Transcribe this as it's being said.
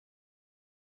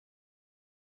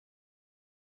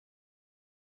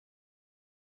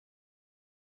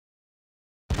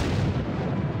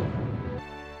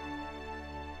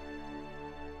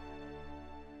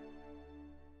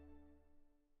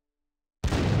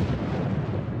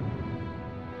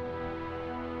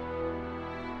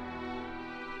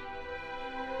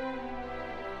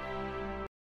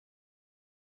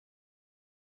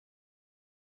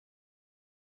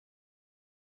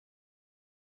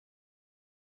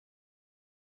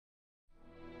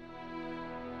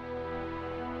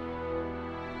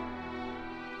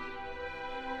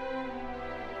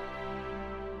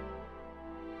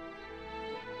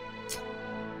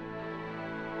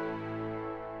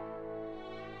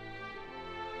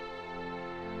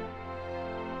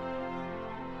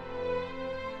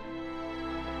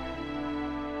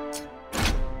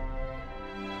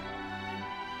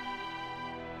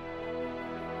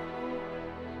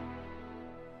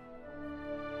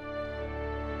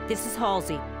This is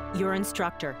Halsey, your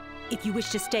instructor. If you wish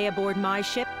to stay aboard my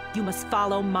ship, you must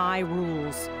follow my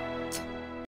rules.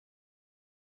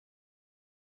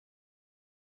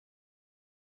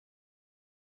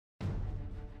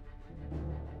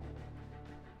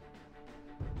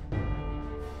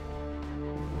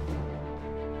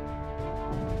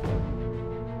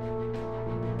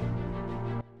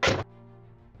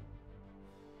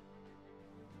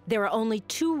 There are only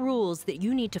 2 rules that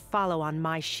you need to follow on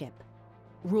my ship.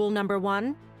 Rule number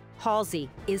 1, Halsey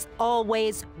is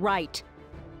always right.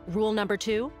 Rule number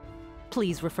 2,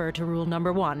 please refer to rule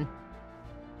number 1.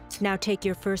 Now take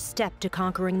your first step to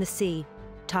conquering the sea.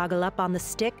 Toggle up on the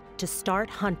stick to start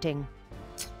hunting.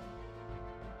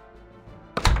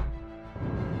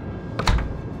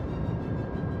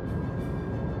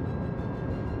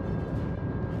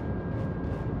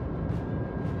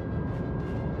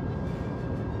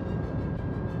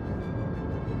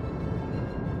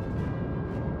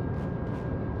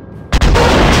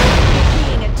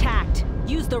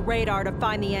 Use the radar to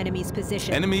find the enemy's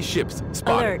position. Enemy ships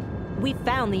spotted. Alert. We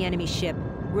found the enemy ship.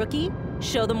 Rookie,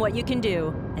 show them what you can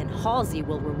do, and Halsey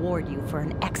will reward you for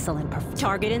an excellent performance.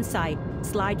 Target in sight.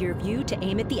 Slide your view to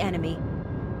aim at the enemy.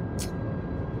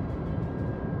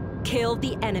 Kill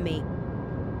the enemy.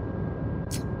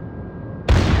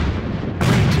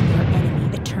 Granting your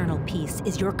enemy eternal peace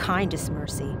is your kindest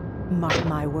mercy. Mark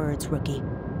my words, Rookie.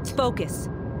 Focus.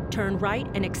 Turn right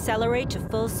and accelerate to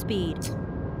full speed.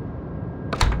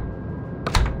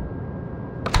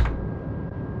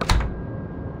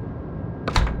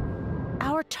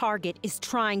 Our target is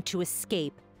trying to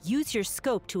escape. Use your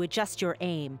scope to adjust your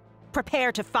aim.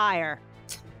 Prepare to fire.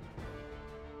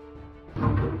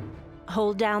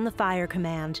 Hold down the fire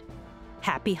command.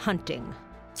 Happy hunting.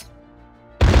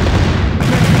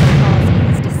 Halsey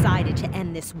has decided to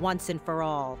end this once and for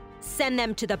all. Send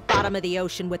them to the bottom of the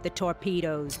ocean with the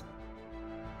torpedoes.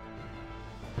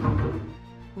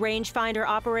 Rangefinder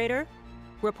operator,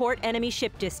 report enemy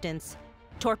ship distance.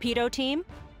 Torpedo team,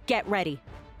 get ready.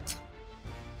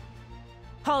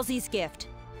 Halsey's gift.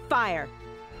 Fire.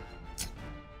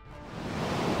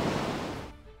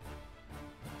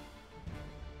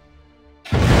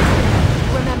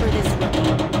 Remember this,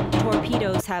 Rookie.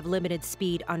 Torpedoes have limited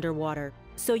speed underwater,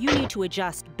 so you need to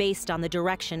adjust based on the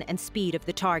direction and speed of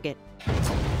the target.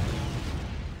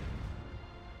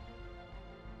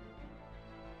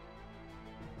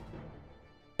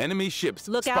 Enemy ships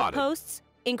Lookout spotted. posts,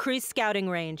 increase scouting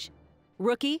range.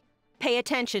 Rookie, pay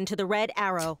attention to the red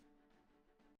arrow.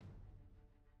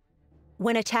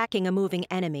 When attacking a moving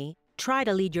enemy, try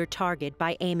to lead your target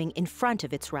by aiming in front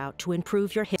of its route to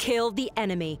improve your hit. Kill the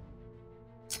enemy.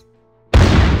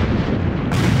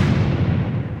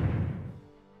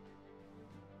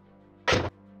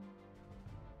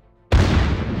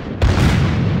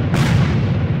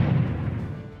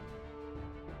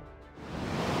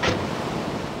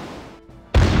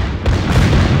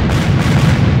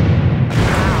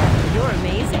 Wow, you're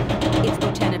amazing. It's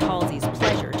Lieutenant Halsey's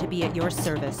pleasure to be at your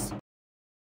service.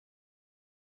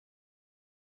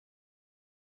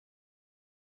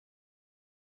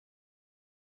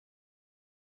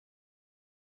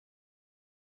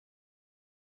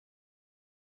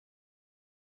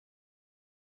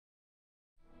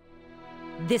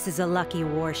 This is a lucky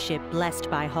warship blessed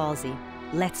by Halsey.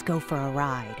 Let's go for a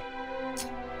ride.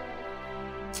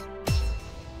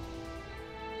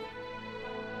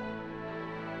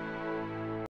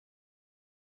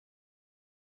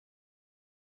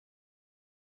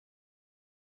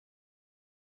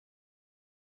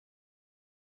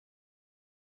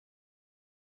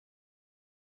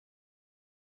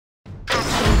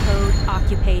 Action code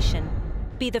occupation.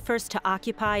 Be the first to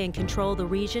occupy and control the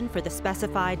region for the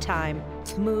specified time.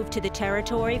 Move to the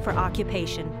territory for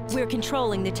occupation. We're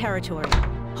controlling the territory.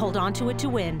 Hold on to it to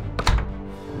win.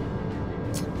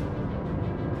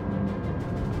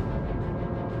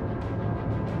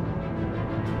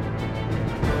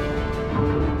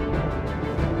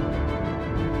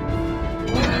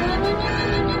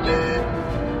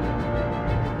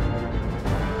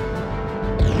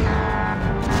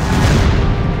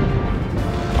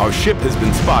 Our ship has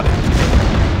been spotted.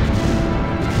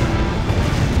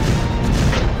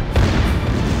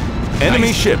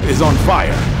 Enemy ship is on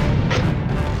fire.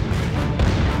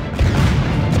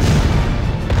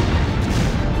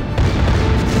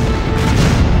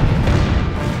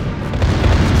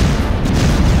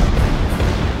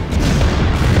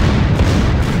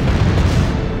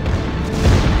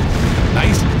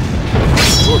 Nice.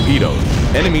 Torpedoes.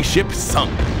 Enemy ship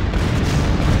sunk.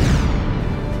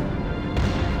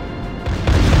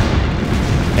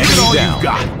 Enemy down. You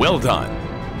got. Well done.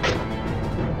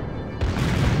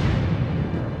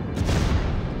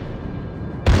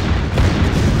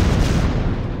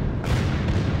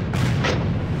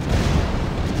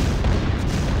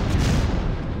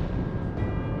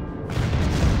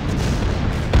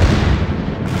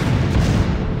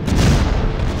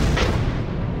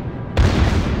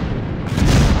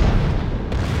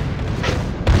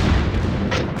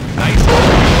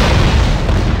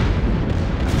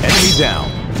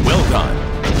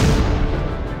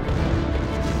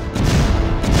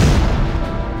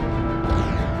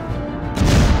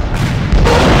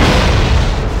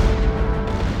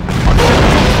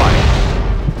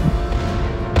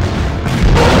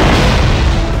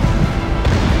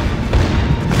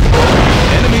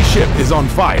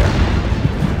 fire.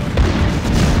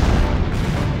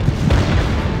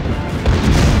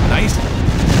 Nice.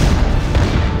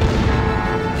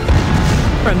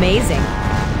 Amazing.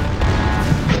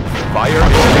 Fire is on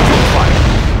fire.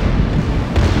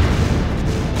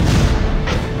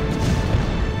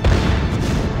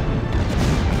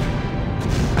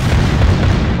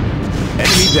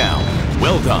 Enemy down.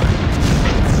 Well done.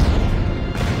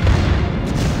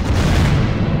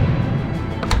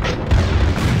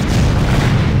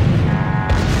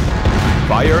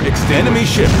 Fire extended. Enemy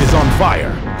ship is on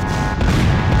fire.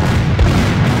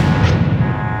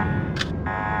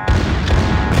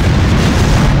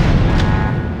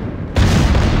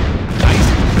 Nice.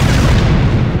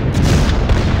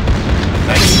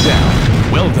 Enemy down.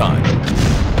 Well done.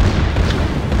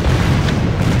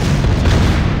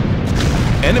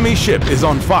 Enemy ship is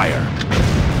on fire.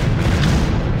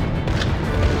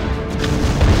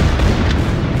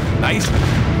 Nice.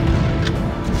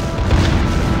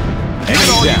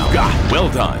 Enemy down. Well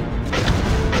done.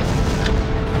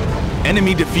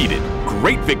 Enemy defeated.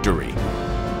 Great victory.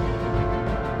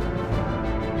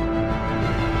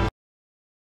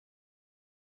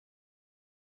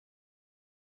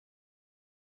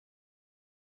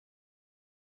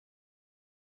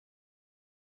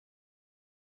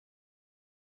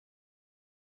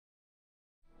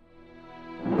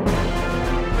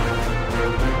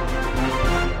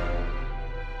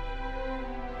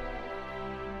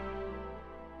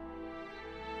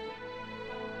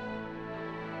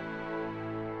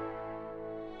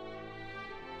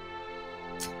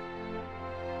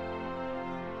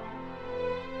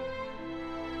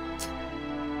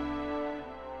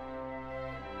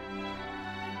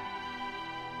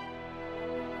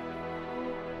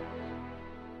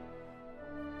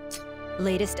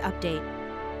 Latest update.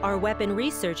 Our weapon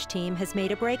research team has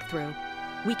made a breakthrough.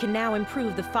 We can now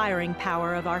improve the firing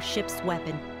power of our ship's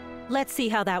weapon. Let's see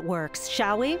how that works,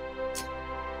 shall we?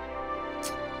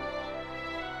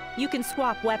 You can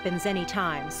swap weapons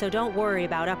anytime, so don't worry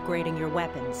about upgrading your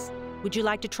weapons. Would you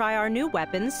like to try our new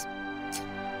weapons?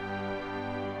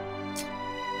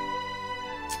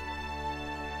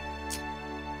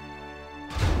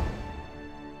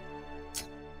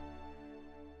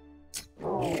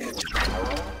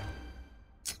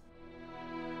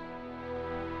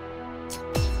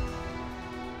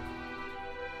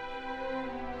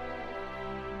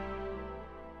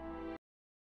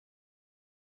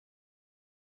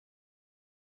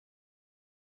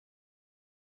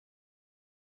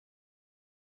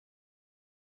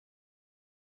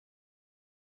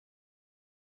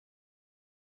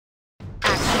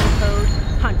 Action code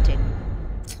hunted.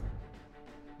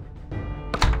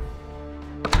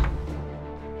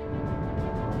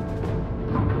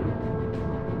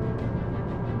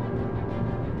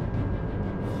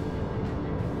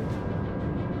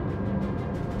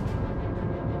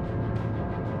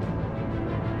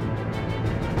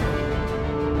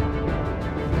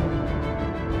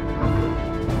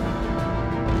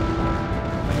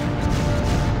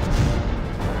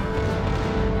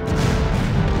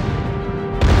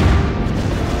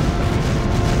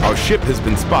 Our ship has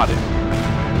been spotted.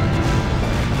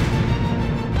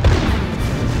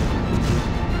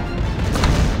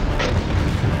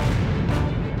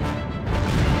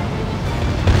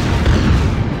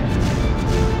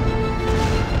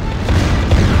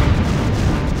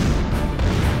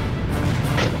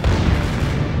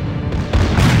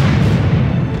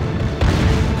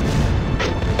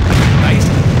 Nice.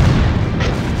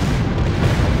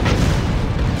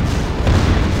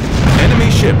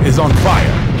 Enemy ship is on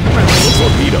fire.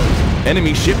 Torpedoes.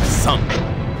 Enemy ship sunk.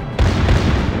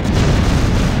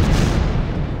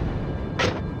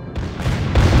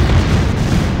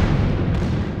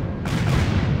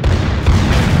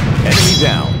 Enemy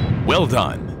down. Well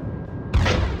done.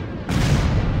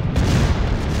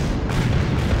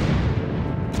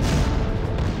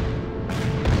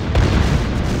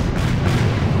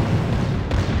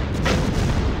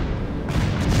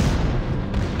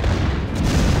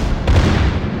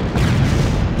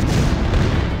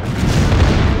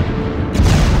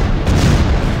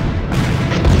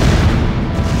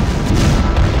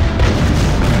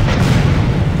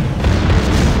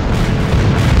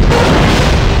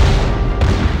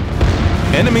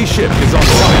 Enemy ship is on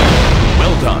fire.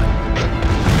 Well done.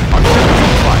 Our ship is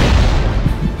on fire.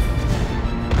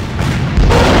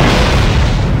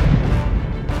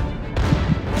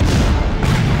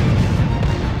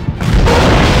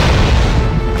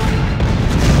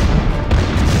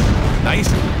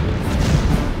 Nice.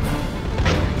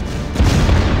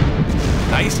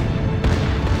 Nice.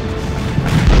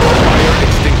 Fire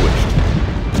extinguished.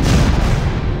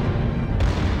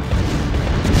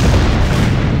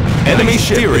 Enemy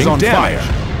ship is on fire.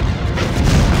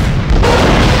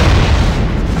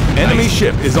 Enemy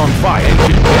ship is on fire.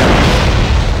 Engine damage.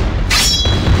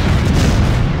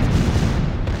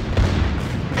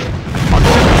 Our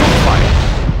ship is on fire.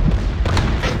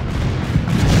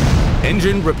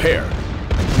 Engine repair.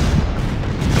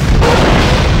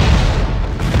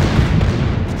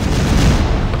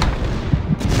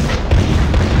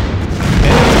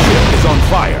 Enemy ship is on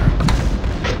fire.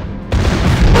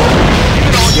 Give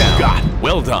it all you got.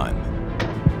 Well done.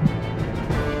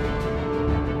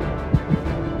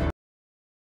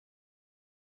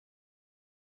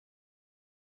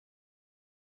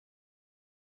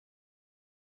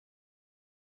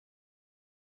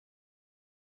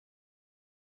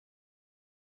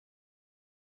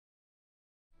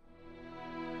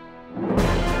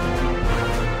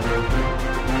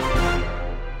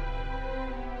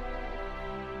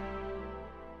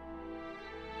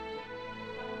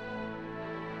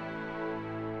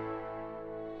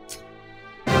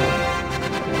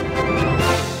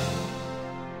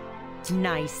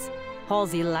 Nice.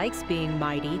 Halsey likes being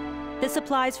mighty. The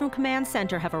supplies from Command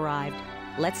Center have arrived.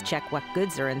 Let's check what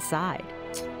goods are inside.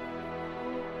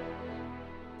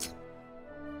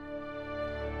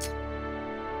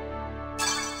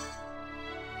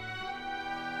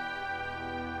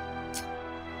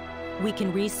 We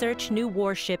can research new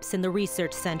warships in the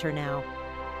research center now.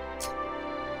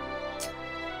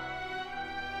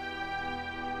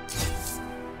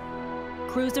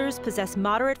 Cruisers possess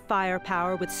moderate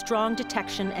firepower with strong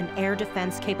detection and air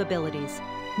defense capabilities.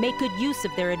 Make good use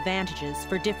of their advantages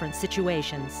for different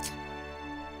situations.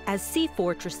 As sea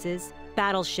fortresses,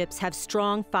 battleships have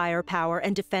strong firepower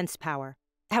and defense power.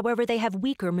 However, they have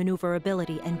weaker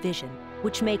maneuverability and vision,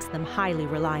 which makes them highly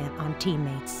reliant on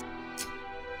teammates.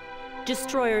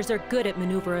 Destroyers are good at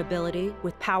maneuverability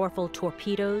with powerful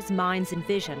torpedoes, mines, and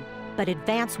vision, but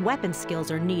advanced weapon skills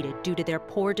are needed due to their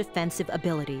poor defensive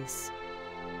abilities.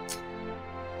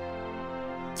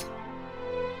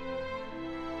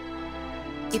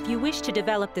 If you wish to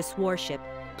develop this warship,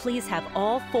 please have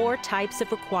all 4 types of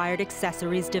required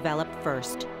accessories developed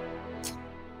first.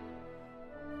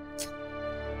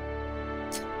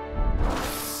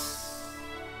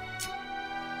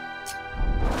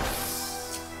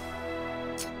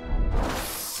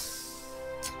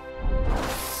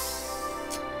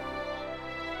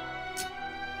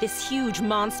 This huge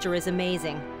monster is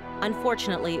amazing.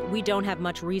 Unfortunately, we don't have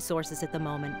much resources at the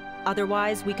moment.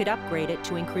 Otherwise, we could upgrade it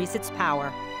to increase its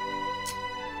power.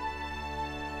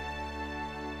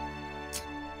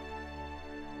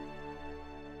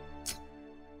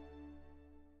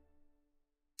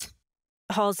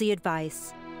 Halsey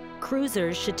advice.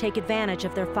 Cruisers should take advantage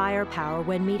of their firepower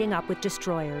when meeting up with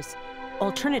destroyers.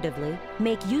 Alternatively,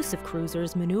 make use of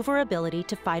cruisers' maneuverability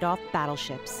to fight off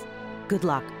battleships. Good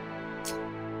luck.